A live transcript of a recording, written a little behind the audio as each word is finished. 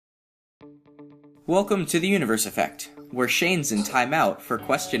Welcome to the Universe Effect, where Shane's in timeout for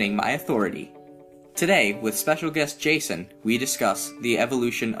questioning my authority. Today, with special guest Jason, we discuss the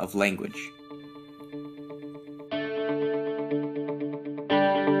evolution of language.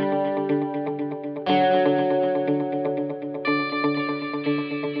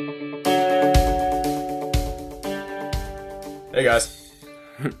 Hey guys.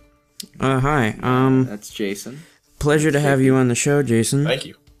 Hi. That's Jason. Pleasure to have you on the show, Jason. Thank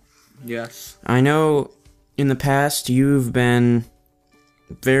you. Yes. I know in the past you've been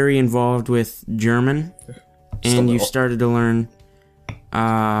very involved with German, and you started to learn,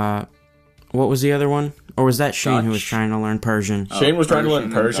 what was the other one? Or was that Shane who was Dutch. trying to learn Persian? Shane was trying to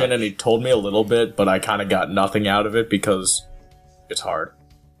learn Persian and Persian, and Dutch. he told me a little bit, but I kind of got nothing out of it because it's hard.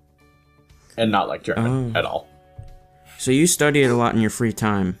 And not like German at all. So you study it a lot in your free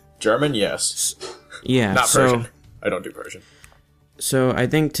time. German, yes. Yeah, Not so... Persian. I don't do Persian. So I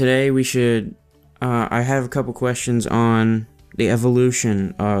think today we should, I have a couple questions on the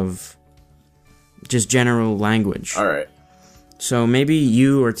evolution of just general language. Alright. So maybe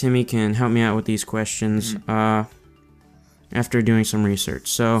you or Timmy can help me out with these questions after doing some research.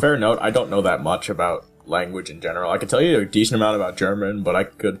 So Fair note, I don't know that much about language in general. I can tell you a decent amount about German, but I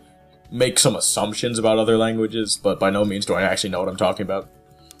could make some assumptions about other languages, but by no means do I actually know what I'm talking about.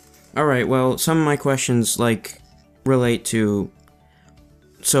 all right, well, some of my questions relate to,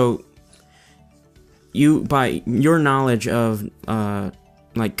 so you, by your knowledge of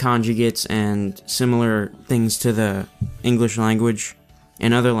conjugates and similar things to the English language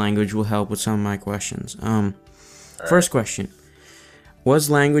and other language will help with some of my questions. First question.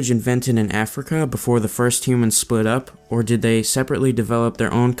 Was language invented in Africa before the first humans split up, or did they separately develop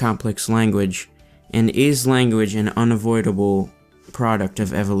their own complex language? And is language an unavoidable product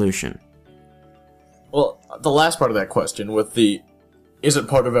of evolution? Well, the last part of that question with the is it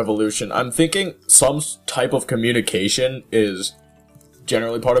part of evolution, I'm thinking some type of communication is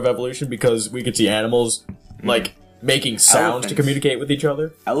generally part of evolution because we could see animals making sounds to Elephants. communicate with each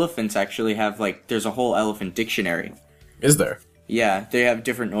other. Elephants actually have, there's a whole elephant dictionary. Is there? Yeah, they have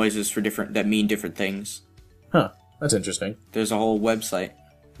different noises for that mean different things. Huh. That's interesting. There's a whole website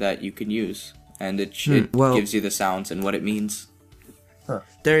that you can use, and it well- gives you the sounds and what it means.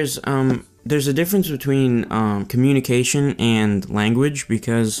 There's a difference between communication and language,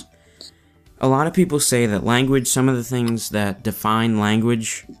 because a lot of people say that language, some of the things that define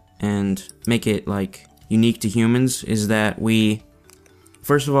language and make it unique to humans is that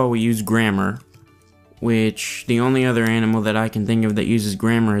first of all, we use grammar, which the only other animal that I can think of that uses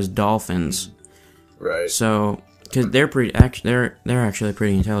grammar is dolphins. Right. So, because they're actually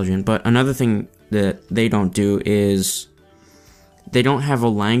pretty intelligent. But another thing that they don't do is they don't have a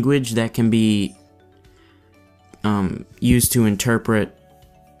language that can be used to interpret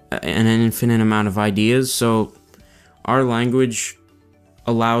an infinite amount of ideas. So, our language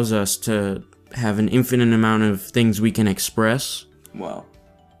allows us to have an infinite amount of things we can express. Well,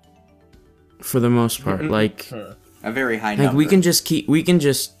 For the most part, a very high number. we can just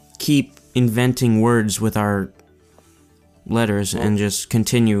keep inventing words with our letters and just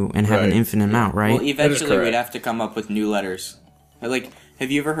continue and have an Right. infinite amount, right? Well, eventually we'd correct. have to come up with new letters.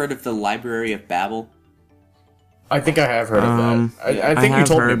 Have you ever heard of the Library of Babel? I think I have heard of that. I think you have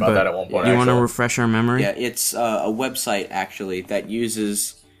told me heard, about but that at one point. Do you want to actually. refresh our memory? Yeah, it's a website, actually, that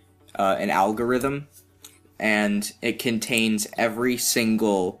uses an algorithm, and it contains every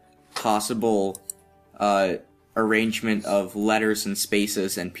single possible arrangement of letters and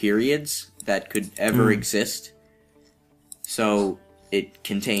spaces and periods that could ever exist. So it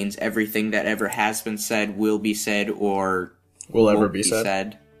contains everything that ever has been said, will be said, or Will ever won't be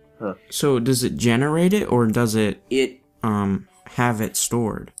said? So does it generate it, or does it It have it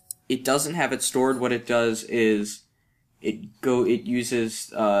stored? It doesn't have it stored. What it does is it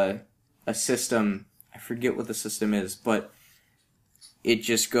uses a system. I forget what the system is, but it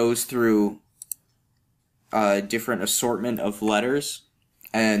just goes through a different assortment of letters,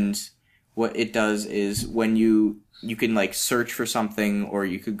 and what it does is when you can search for something, or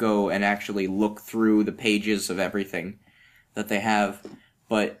you could go and actually look through the pages of everything that they have,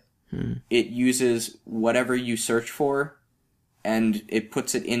 but it uses whatever you search for, and it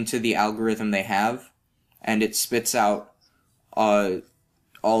puts it into the algorithm they have, and it spits out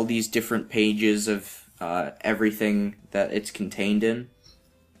all these different pages of everything that it's contained in.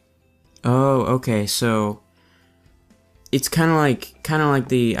 Oh, okay. So it's kind of like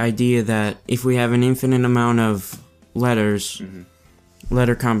the idea that if we have an infinite amount of letters,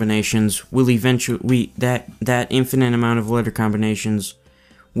 letter combinations, will eventually that infinite amount of letter combinations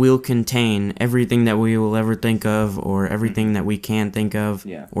will contain everything that we will ever think of, or everything that we can think of,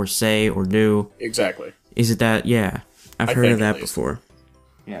 Yeah. or say, or do. Exactly. Is it that? Yeah, I've I heard think of that at least. before.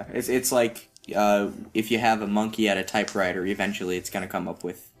 Yeah, it's like if you have a monkey at a typewriter, eventually it's gonna come up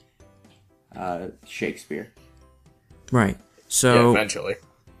with Shakespeare. Right. Yeah, So eventually.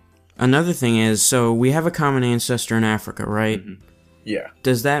 another thing is, so we have a common ancestor in Africa, right? Yeah.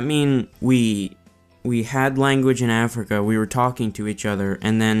 Does that mean we had language in Africa, we were talking to each other,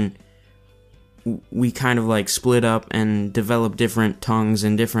 and then we kind of like split up and developed different tongues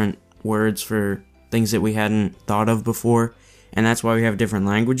and different words for things that we hadn't thought of before, and that's why we have different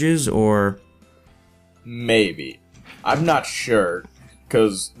languages? Or Maybe. I'm not sure,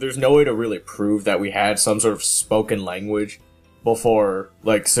 because there's no way to really prove that we had some sort of spoken language before,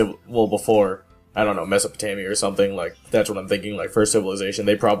 like, before, I don't know, Mesopotamia or something. Like, that's what I'm thinking, like, first civilization,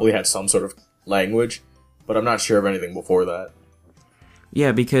 they probably had some sort of language, but I'm not sure of anything before that.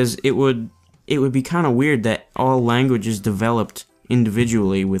 yeah, because it would be kind of weird that all languages developed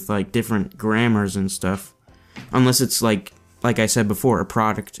individually with like different grammars and stuff, unless it's like I said before,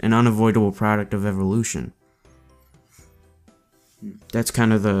 an unavoidable product of evolution. That's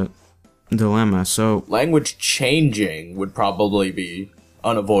kind of the dilemma. So Language changing would probably be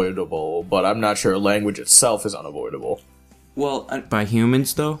unavoidable, but I'm not sure language itself is unavoidable. Well, by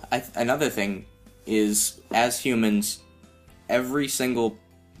humans, though, another thing is, as humans, every single,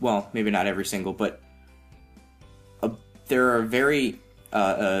 well, maybe not every single, but there are a very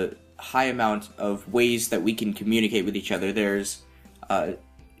high amount of ways that we can communicate with each other. There's,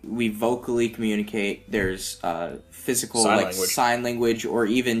 we vocally communicate, there's physical, sign language, or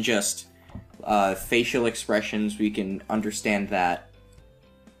even just facial expressions, we can understand that.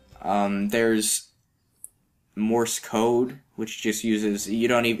 There's Morse code, which just uses,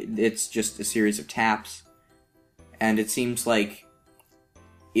 it's just a series of taps. And it seems like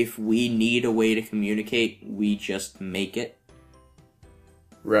if we need a way to communicate, we just make it.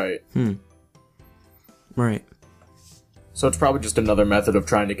 Right. right? So it's probably just another method of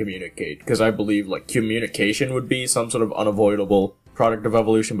trying to communicate, because I believe, like, communication would be some sort of unavoidable product of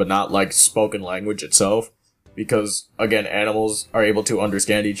evolution, but not, like, spoken language itself. Because, again, animals are able to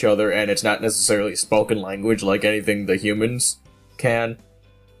understand each other, and it's not necessarily spoken language like anything the humans can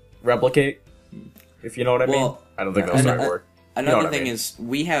replicate, if you know what I mean. I don't think that was the right word. Another thing is,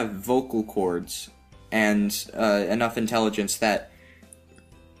 we have vocal cords and enough intelligence that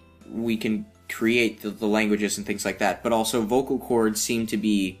we can create the languages and things like that, but also vocal cords seem to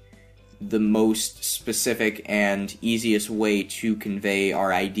be the most specific and easiest way to convey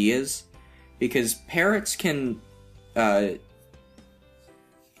our ideas, because parrots can they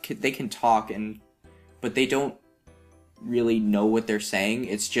can talk, but they don't really know what they're saying.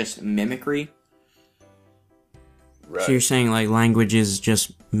 It's just mimicry. Right. So you're saying like language is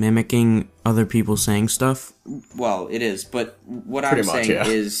just mimicking other people saying stuff? Well, it is, but what Pretty I'm much, saying yeah.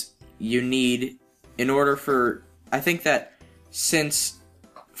 is you need, in order for, I think that since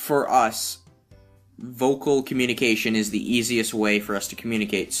for us, vocal communication is the easiest way for us to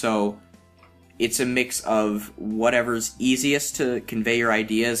communicate, so it's a mix of whatever's easiest to convey your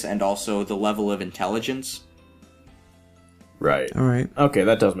ideas and also the level of intelligence. Right. Alright. Okay,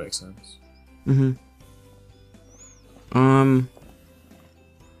 that does make sense.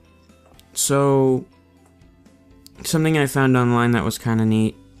 So something I found online that was kind of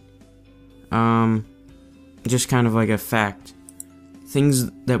neat. Just kind of like a fact. Things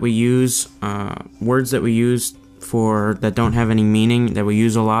that we use, words that we use for that don't have any meaning, that we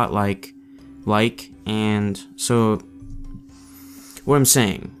use a lot, like, and so what I'm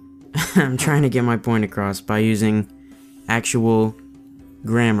saying, I'm trying to get my point across by using actual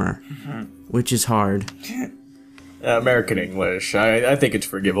grammar, which is hard. American English, I think it's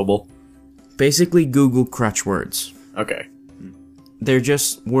forgivable. Basically, Google crutch words. Okay. They're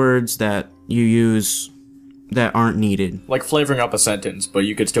just words that you use that aren't needed. Like flavoring up a sentence, but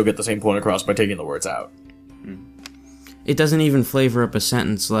you could still get the same point across by taking the words out. It doesn't even flavor up a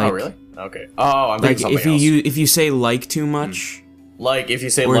sentence. Like, Oh, really? Okay. Oh, I'm thinking Like something else. if you say like too much, Like, if you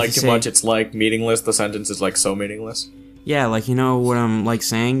say Or if like you too say- much, it's like meaningless. The sentence is like so meaningless. yeah, like you know what I'm like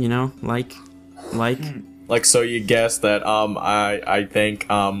saying, you know, like. Like, so you guess that, I think,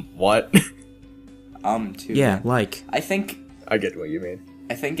 what? Too. Yeah, like. I think I get what you mean.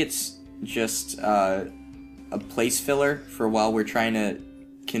 it's just a place filler for while we're trying to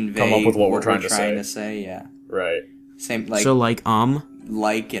convey Come up with what we're trying to say. Yeah, Right. same like So like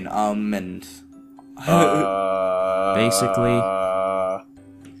like and and basically.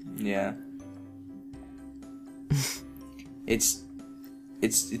 yeah. It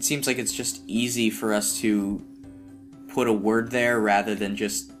seems like it's just easy for us to put a word there rather than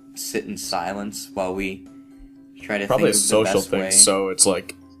just sit in silence while we try to Probably a think of the social best thing, way. so it's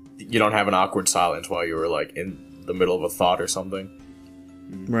like you don't have an awkward silence while you were like in the middle of a thought or something.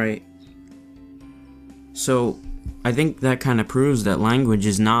 Right. So, I think that kind of proves that language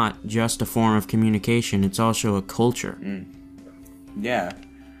is not just a form of communication, it's also a culture. Yeah.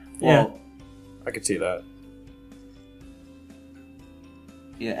 Yeah. Well, I could see that.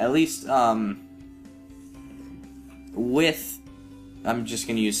 yeah, at least, with, I'm just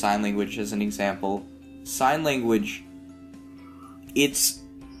going to use sign language as an example. Sign language,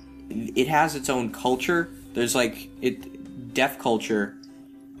 it has its own culture. There's deaf culture,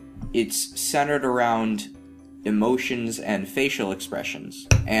 it's centered around emotions and facial expressions.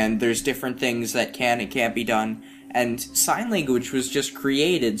 And there's different things that can and can't be done. And sign language was just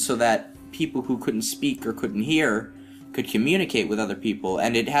created so that people who couldn't speak or couldn't hear could communicate with other people.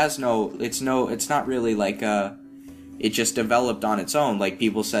 And it's not really like it just developed on its own. Like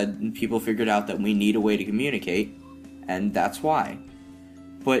people figured out that we need a way to communicate, and that's why.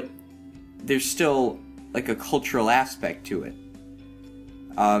 But there's still like a cultural aspect to it.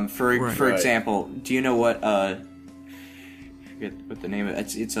 For example, do you know what I forget what the name of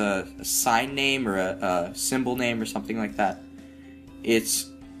it? It's a sign name or a symbol name or something like that.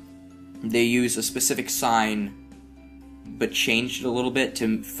 They use a specific sign but changed it a little bit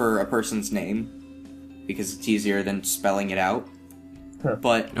for a person's name because it's easier than spelling it out. Huh.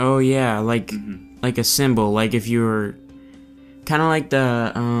 But Oh yeah, like a symbol, like if you were kind of like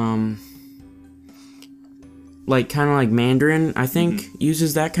like Mandarin, I think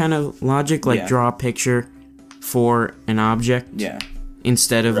uses that kind of logic, like Yeah. draw a picture for an object yeah.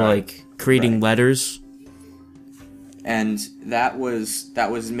 instead of Right. like creating Right. letters. And that was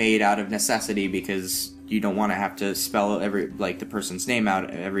made out of necessity because you don't want to have to spell the person's name out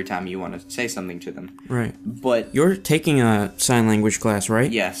every time you want to say something to them. Right. But You're taking a sign language class, right?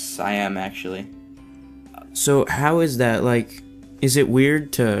 yes, I am actually. So how is that, like, is it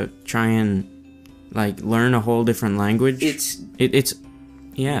weird to try and like learn a whole different language? It's it's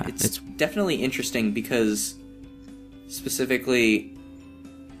definitely interesting because specifically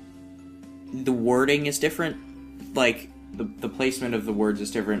the wording is different. Like the placement of the words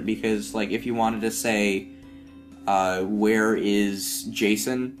is different because like if you wanted to say where is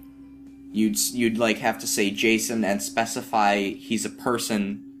Jason, you'd like have to say Jason and specify he's a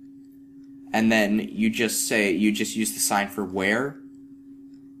person, and then you just use the sign for where.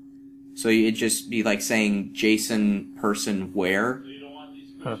 So it'd just be like saying Jason person where.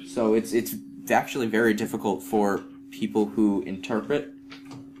 Huh. So it's actually very difficult for people who interpret.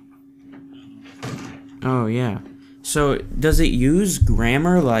 Oh yeah. So does it use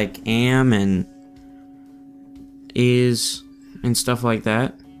grammar like am and is and stuff like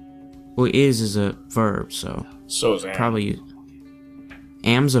that? Well, is a verb, so So is am. probably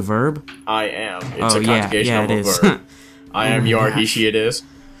am's a verb. I am. It's Oh a yeah, conjugation yeah, of it a is. verb. I am, my you are, he, gosh. she, it is.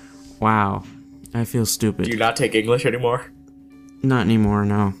 Wow, I feel stupid. Do you not take English anymore? Not anymore.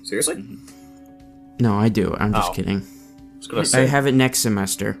 No, Seriously? no, I do. I'm just Oh. kidding. I was gonna I say. have it next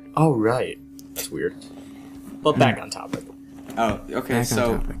semester. Oh, right. That's weird. But back on topic. Oh, okay. Back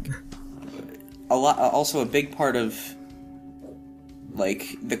So on topic. also a big part of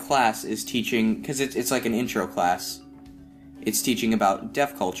like the class is teaching because it's like an intro class. It's teaching about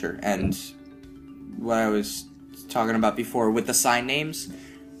deaf culture and what I was talking about before with the sign names.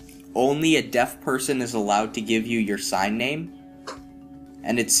 Only a deaf person is allowed to give you your sign name,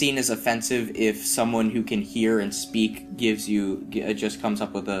 and it's seen as offensive if someone who can hear and speak just comes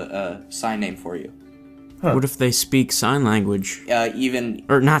up with a sign name for you. Huh. What if they speak sign language? Even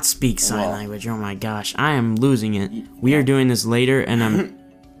Or not speak sign Well- language. Oh my gosh, I am losing it. We yeah. are doing this later, and I'm.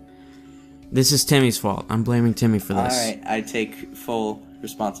 This is Timmy's fault. I'm blaming Timmy for all this. right, I take full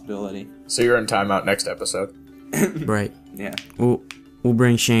responsibility. So you're in timeout next episode. Right. Yeah. We'll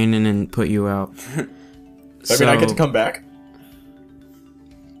bring Shane in and put you out. So, I mean, I get to come back?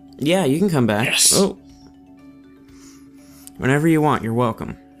 Yeah, you can come back. Yes. Oh. Whenever you want, you're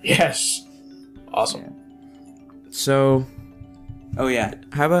welcome. Yes. Awesome. Yeah. So, Oh yeah,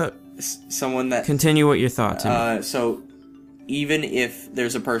 how about someone that continue what your thought, Timmy? so even if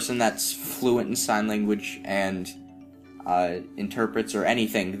there's a person that's fluent in sign language and interprets or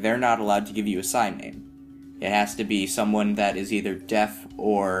anything, they're not allowed to give you a sign name. It has to be someone that is either deaf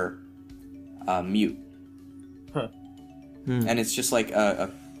or mute. Huh. And it's just like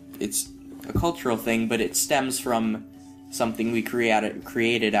it's a cultural thing, but it stems from something we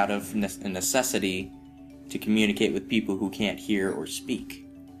created out of a necessity to communicate with people who can't hear or speak.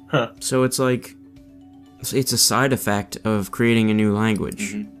 Huh. So it's like it's a side effect of creating a new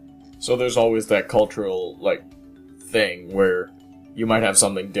language. Mhm. So there's always that cultural, like, thing where you might have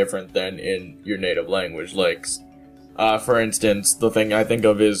something different than in your native language. Like, for instance, the thing I think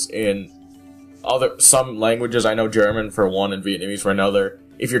of is in some languages, I know German for one and Vietnamese for another,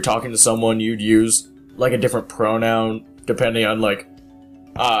 if you're talking to someone, you'd use, like, a different pronoun depending on, like,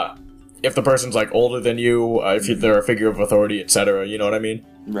 if the person's, like, older than you, if they're a figure of authority, etc., you know what I mean?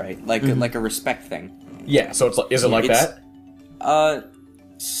 Right, like a respect thing. Yeah, so it's like, is it like that?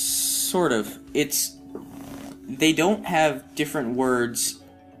 Sort of. They don't have different words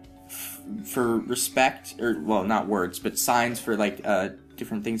for respect, or, well, not words, but signs for, like,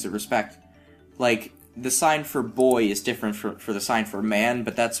 different things of respect. Like, the sign for boy is different for the sign for man,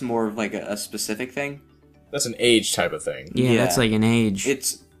 but that's more of, like, a specific thing. That's an age type of thing. Yeah, that's like an age.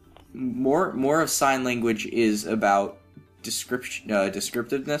 It's more of sign language is about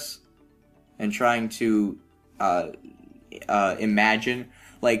descriptiveness and trying to imagine.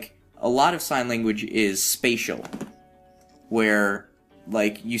 Like, a lot of sign language is spatial, where,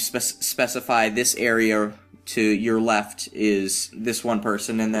 like, you specify this area to your left is this one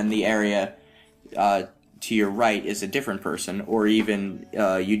person, and then the area to your right is a different person, or even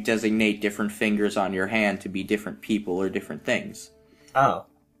you designate different fingers on your hand to be different people or different things. Oh.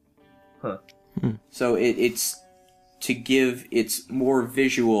 Huh. So it's more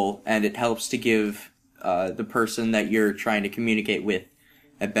visual, and it helps to give the person that you're trying to communicate with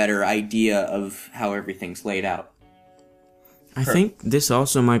a better idea of how everything's laid out. I think this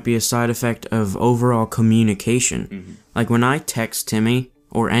also might be a side effect of overall communication. Mm-hmm. Like, when I text Timmy,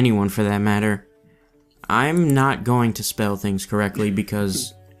 or anyone for that matter, I'm not going to spell things correctly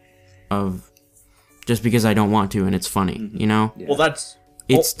because I don't want to, and it's funny, you know? Yeah. Well,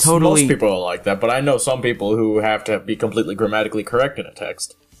 it's totally... Most people are like that, but I know some people who have to be completely grammatically correct in a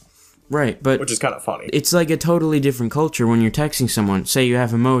text. Right, but... Which is kind of funny. It's like a totally different culture when you're texting someone. Say you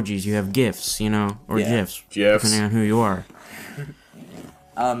have emojis, you have GIFs, you know? Or GIFs. Depending on who you are.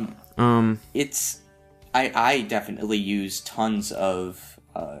 I definitely use tons of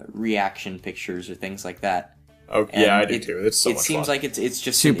reaction pictures or things like that. Oh, yeah, I do too. It's so much fun. It seems like it's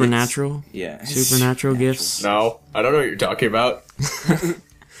just... Supernatural? Yeah. Supernatural GIFs? No, I don't know what you're talking about.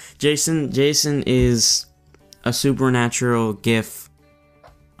 Jason is a supernatural GIF...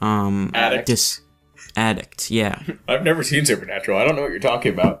 addict? Addict, yeah. I've never seen Supernatural. I don't know what you're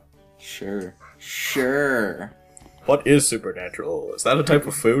talking about. Sure. What is Supernatural? Is that a type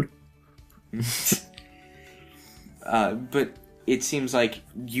of food? But it seems like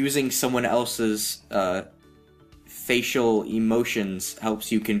using someone else's facial emotions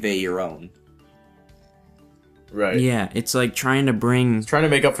helps you convey your own. Right. Yeah, it's like trying to bring... Trying to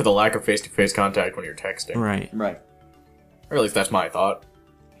make up for the lack of face-to-face contact when you're texting. Right. Or at least that's my thought.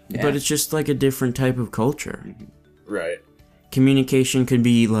 Yeah. But it's just like a different type of culture. Right. Communication could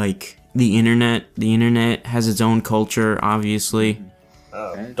be like the internet. The internet has its own culture, obviously.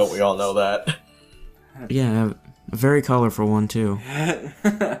 Don't we all know that? Yeah, a very colorful one, too.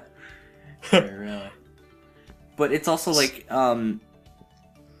 Really. But it's also like, I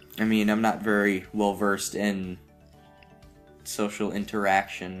mean, I'm not very well versed in social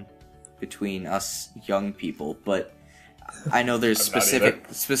interaction between us young people, but I know there's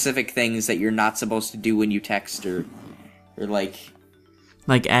specific things that you're not supposed to do when you text, or like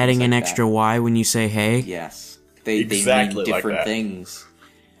adding an like extra Y when you say hey. Yes, they Exactly mean like different that. things,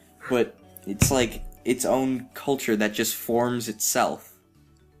 but it's like its own culture that just forms itself.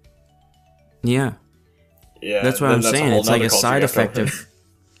 Yeah, Yeah. that's what then I'm that's saying. whole It's like nother a culture side you have to effect of.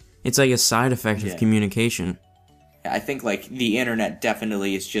 It's like a side effect Yeah. of communication. I think like the internet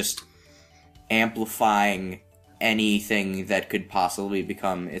definitely is just amplifying anything that could possibly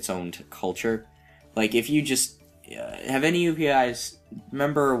become its own culture. Like, if you just have any of you guys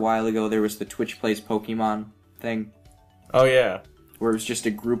remember a while ago there was the Twitch Plays Pokemon thing, Oh, yeah. where it was just a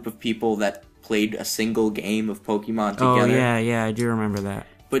group of people that played a single game of Pokemon Oh together. yeah, I do remember that.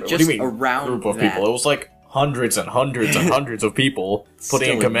 But What just do you mean, around group of that, people? It was like hundreds and hundreds and hundreds of people putting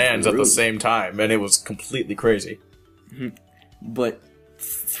in Still a commands at the group. same time, and it was completely crazy. but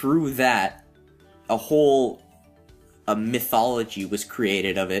through that, a mythology was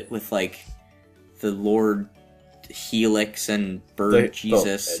created of it, with like the Lord Helix and Bird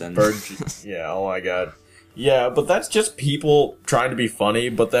Jesus and Yeah, oh my god. Yeah, but that's just people trying to be funny,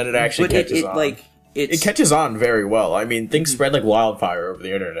 but then it actually catches on. It catches on very well. I mean, things spread like wildfire over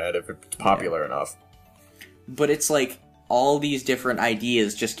the internet if it's popular enough. But it's like all these different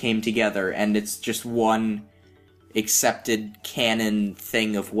ideas just came together, and it's just one accepted canon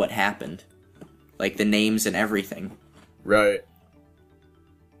thing of what happened. Like the names and everything. Right.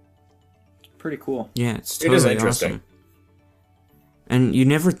 Pretty cool. Yeah, it's It totally is interesting. awesome. And you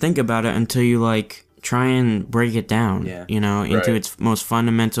never think about it until you like try and break it down, Yeah. into Right. its most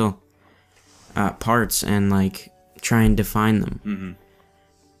fundamental parts and like try and define them.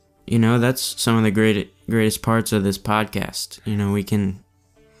 That's some of the greatest parts of this podcast. We can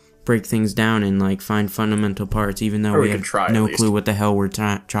break things down and like find fundamental parts, even though Or we we can have try, at no least. clue what the hell we're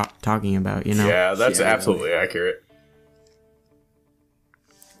talking about. Yeah, that's Yeah. absolutely accurate.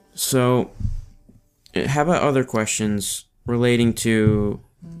 So, how about other questions relating to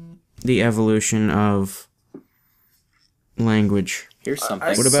the evolution of language? Here's something.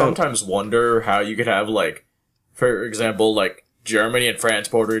 I What about- sometimes wonder how you could have, like, for example, like, Germany and France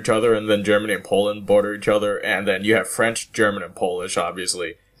border each other, and then Germany and Poland border each other, and then you have French, German, and Polish,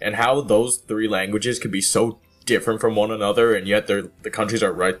 obviously. And how those three languages could be so different from one another, and yet the countries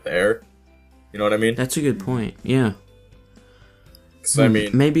are right there. You know what I mean? That's a good point. Yeah. 'Cause, I mean,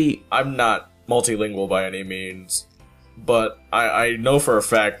 Maybe. I'm not multilingual by any means, but I know for a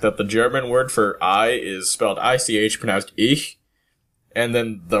fact that the German word for I is spelled ICH, pronounced ich, and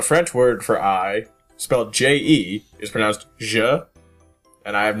then the French word for I, spelled JE, is pronounced je,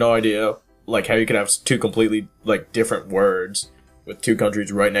 and I have no idea, like, how you could have two completely, like, different words with two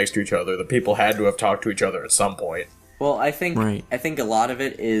countries right next to each other. The people had to have talked to each other at some point. Well, I think Right. a lot of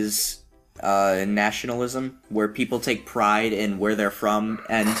it is nationalism, where people take pride in where they're from,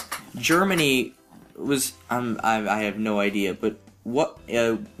 and Germany was I have no idea, but what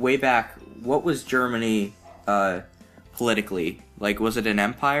way back, what was Germany politically like? Was it an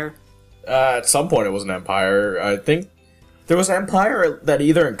empire? At some point it was an empire. I think there was an empire that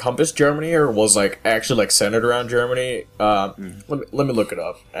either encompassed Germany or was, like, actually, like, centered around Germany. Let me look it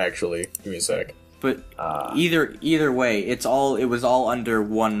up, actually. Give me a sec. But either way, it was all under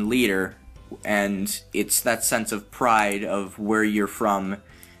one leader, and it's that sense of pride of where you're from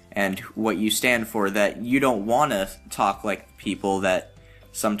and what you stand for, that you don't want to talk like people that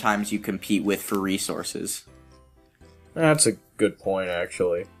sometimes you compete with for resources. That's a good point,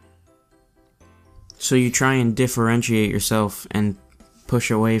 actually. So you try and differentiate yourself and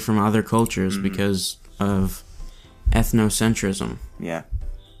push away from other cultures because of ethnocentrism. Yeah.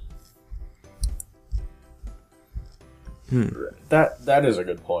 That is a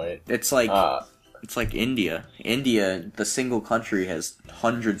good point. It's like India. India, the single country, has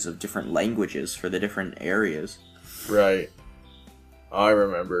hundreds of different languages for the different areas. Right. I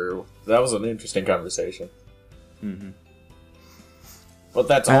remember. That was an interesting conversation. But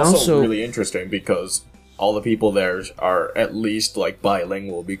that's I also, also- really interesting because all the people there are at least, like,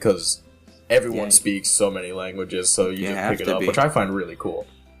 bilingual because everyone Yeah. speaks so many languages, so you You just have pick it to up, be. which I find really cool.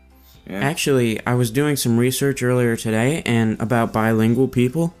 Yeah. Actually, I was doing some research earlier today and about bilingual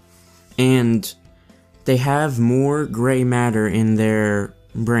people, and they have more gray matter in their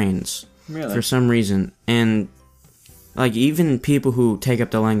brains Really? for some reason. And like even people who take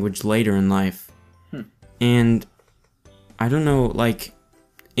up the language later in life. And I don't know, like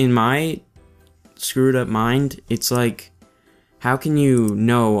in my screwed up mind, it's like how can you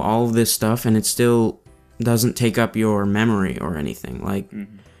know all of this stuff and it still doesn't take up your memory or anything? Like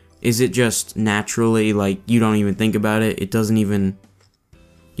is it just naturally, like, you don't even think about it?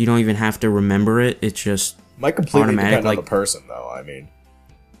 You don't even have to remember it. It's just, Might completely Automatic, depend on like- the person, though, I mean.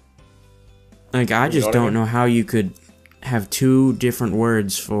 like, I just what I don't mean? know how you could have two different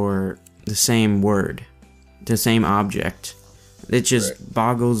words for the same word, the same object. It just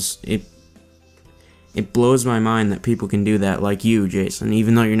boggles, it blows my mind that people can do that, like you, Jason,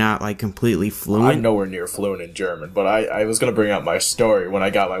 even though you're not, like, completely fluent. I'm nowhere near fluent in German, but I was going to bring up my story. When I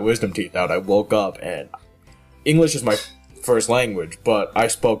got my wisdom teeth out, I woke up and English is my first language, but I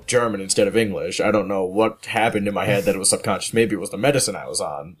spoke German instead of English. I don't know what happened in my head that it was subconscious. Maybe it was the medicine I was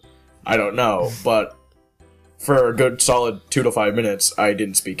on. I don't know, but for a good solid 2 to 5 minutes, I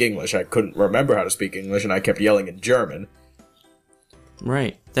didn't speak English. I couldn't remember how to speak English, and I kept yelling in German.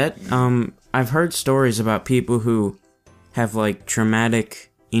 Right. That, I've heard stories about people who have, like,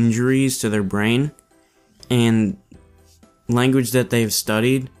 traumatic injuries to their brain, and language that they've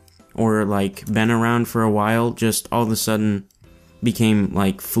studied or, like, been around for a while just all of a sudden became,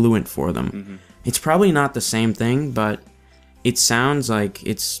 like, fluent for them. It's probably not the same thing, but it sounds like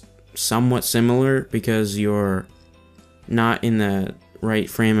it's somewhat similar because you're not in the right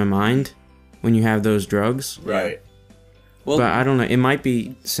frame of mind when you have those drugs. Right. Well, But I don't know, it might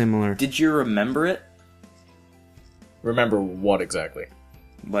be similar. did you remember it? Remember what exactly?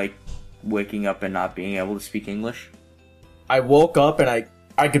 Like, waking up and not being able to speak English? I woke up and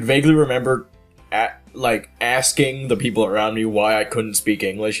I could vaguely remember asking the people around me why I couldn't speak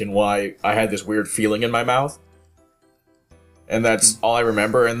English and why I had this weird feeling in my mouth. And that's all I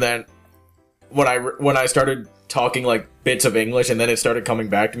remember. And then when I started talking like bits of English, and then it started coming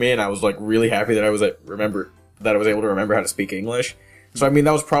back to me, and I was like really happy that I was able to remember how to speak English. So I mean,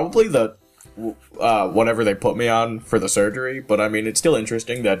 that was probably the whatever they put me on for the surgery. But I mean, it's still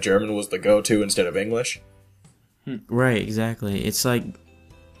interesting that German was the go-to instead of English. Right, exactly. It's like,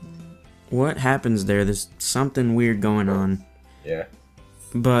 what happens there? There's something weird going on. Yeah.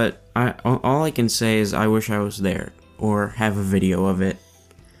 But all I can say is I wish I was there, or have a video of it,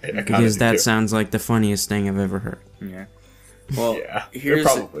 because that sounds like the funniest thing I've ever heard. Yeah. Well, yeah, here's it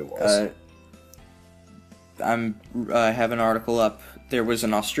probably was. I have an article up. There was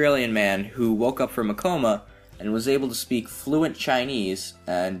an Australian man who woke up from a coma and was able to speak fluent Chinese,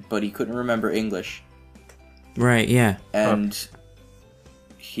 but he couldn't remember English. Right, yeah. And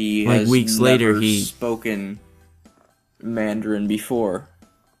he like has weeks never later, he spoken Mandarin before.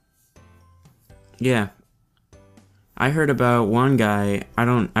 Yeah. I heard about one guy, I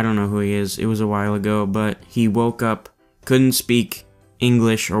don't know who he is, it was a while ago, but he woke up, couldn't speak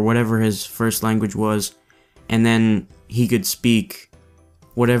English or whatever his first language was, and then he could speak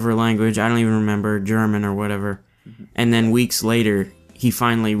whatever language, I don't even remember, German or whatever. And then weeks later, he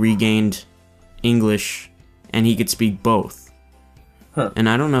finally regained English, and he could speak both. Huh. And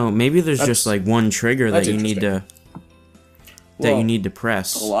I don't know, maybe there's just like one trigger that you need to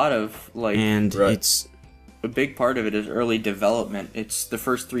press. A lot of and it's a big part of it is early development. It's the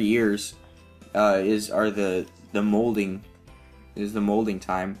first 3 years the molding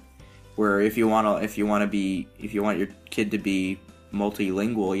time, where if you want your kid to be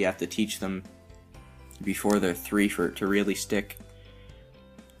multilingual, you have to teach them before they're 3 for it to really stick.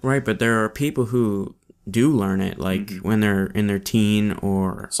 Right, but there are people who do learn it like when they're in their teen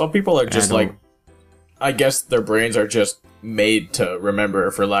or some people are just adult. like, I guess their brains are just made to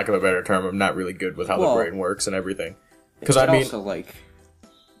remember, for lack of a better term. I'm not really good with how the brain works and everything. Because I mean, also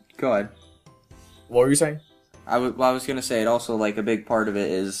go ahead. What were you saying? I was gonna say it also a big part of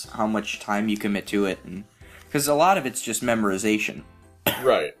it is how much time you commit to it, and because a lot of it's just memorization.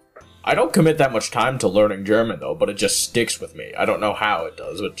 Right. I don't commit that much time to learning German though, but it just sticks with me. I don't know how it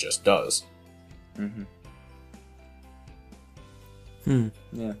does, it just does.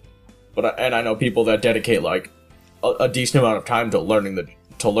 Yeah. But I know people that dedicate a decent amount of time to learning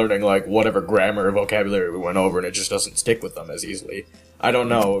whatever grammar or vocabulary we went over, and it just doesn't stick with them as easily. I don't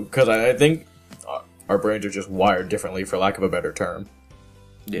know, because I think our brains are just wired differently, for lack of a better term.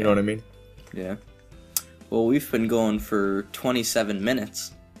 Yeah. You know what I mean? Yeah. Well, we've been going for 27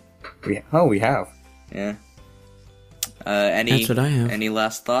 minutes. We have. Yeah. That's what I have. Any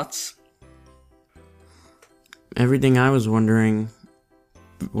last thoughts? Everything I was wondering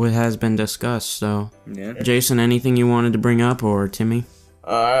has been discussed, so... Yeah. Jason, anything you wanted to bring up, or Timmy?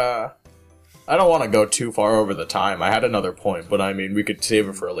 I don't want to go too far over the time. I had another point, but I mean, we could save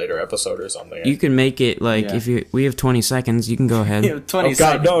it for a later episode or something. You can make it, we have 20 seconds, you can go ahead. You have 20 oh god,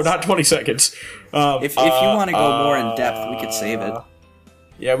 seconds. no, not 20 seconds. If you want to go more in depth, we could save it.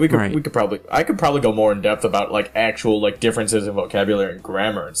 Yeah, we could. Right. I could probably go more in depth about actual differences in vocabulary and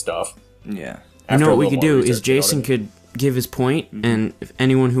grammar and stuff. Yeah. You know what we could do is Jason could give his point, and if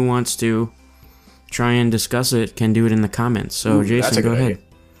anyone who wants to try and discuss it can do it in the comments. So Jason, go ahead. Idea.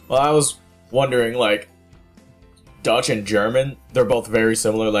 Well, I was wondering, Dutch and German, they're both very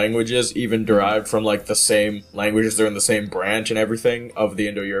similar languages, even derived from the same languages. They're in the same branch and everything of the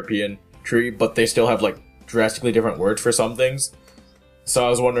Indo-European tree, but they still have drastically different words for some things. So I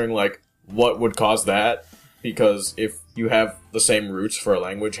was wondering what would cause that, because if you have the same roots for a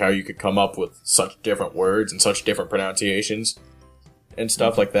language, how you could come up with such different words and such different pronunciations and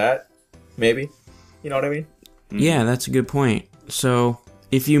stuff like that. Maybe. You know what I mean? Yeah, that's a good point. So,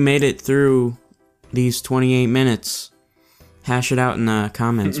 if you made it through these 28 minutes, hash it out in the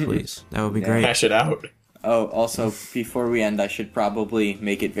comments, please. That would be great. Hash it out. Oh, also, before we end, I should probably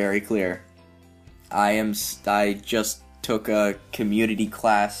make it very clear. I just took a community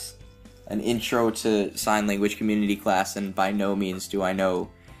class, an intro to sign language community class, and by no means do I know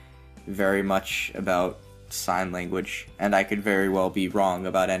very much about sign language, and I could very well be wrong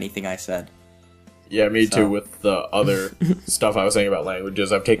about anything I said. Yeah, me too, with the other stuff I was saying about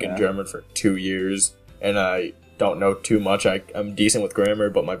languages. I've taken German for 2 years, and I don't know too much. I'm decent with grammar,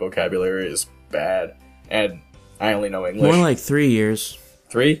 but my vocabulary is bad, and I only know English. More like 3 years.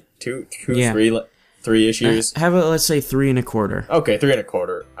 3? 2, Yeah. 3-ish years? Have it, let's say 3 1/4. Okay, 3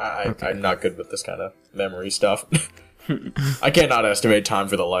 1/4. Okay. I'm not good with this kind of memory stuff. I cannot estimate time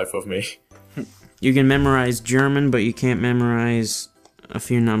for the life of me. You can memorize German, but you can't memorize a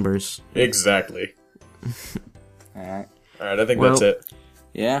few numbers. Exactly. Alright. Alright, I think that's it.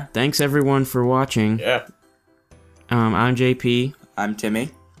 Yeah. Thanks everyone for watching. Yeah. I'm JP. I'm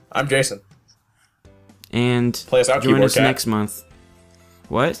Timmy. I'm Jason. And Play us out, join Keyboard us Cat. next month.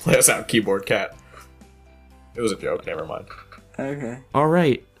 What? Play us out, Keyboard Cat. It was a joke, never mind. Okay.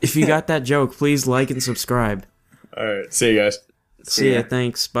 Alright, if you got that joke, please like and subscribe. Alright, see you guys. See ya, ya.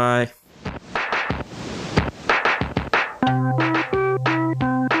 thanks, bye.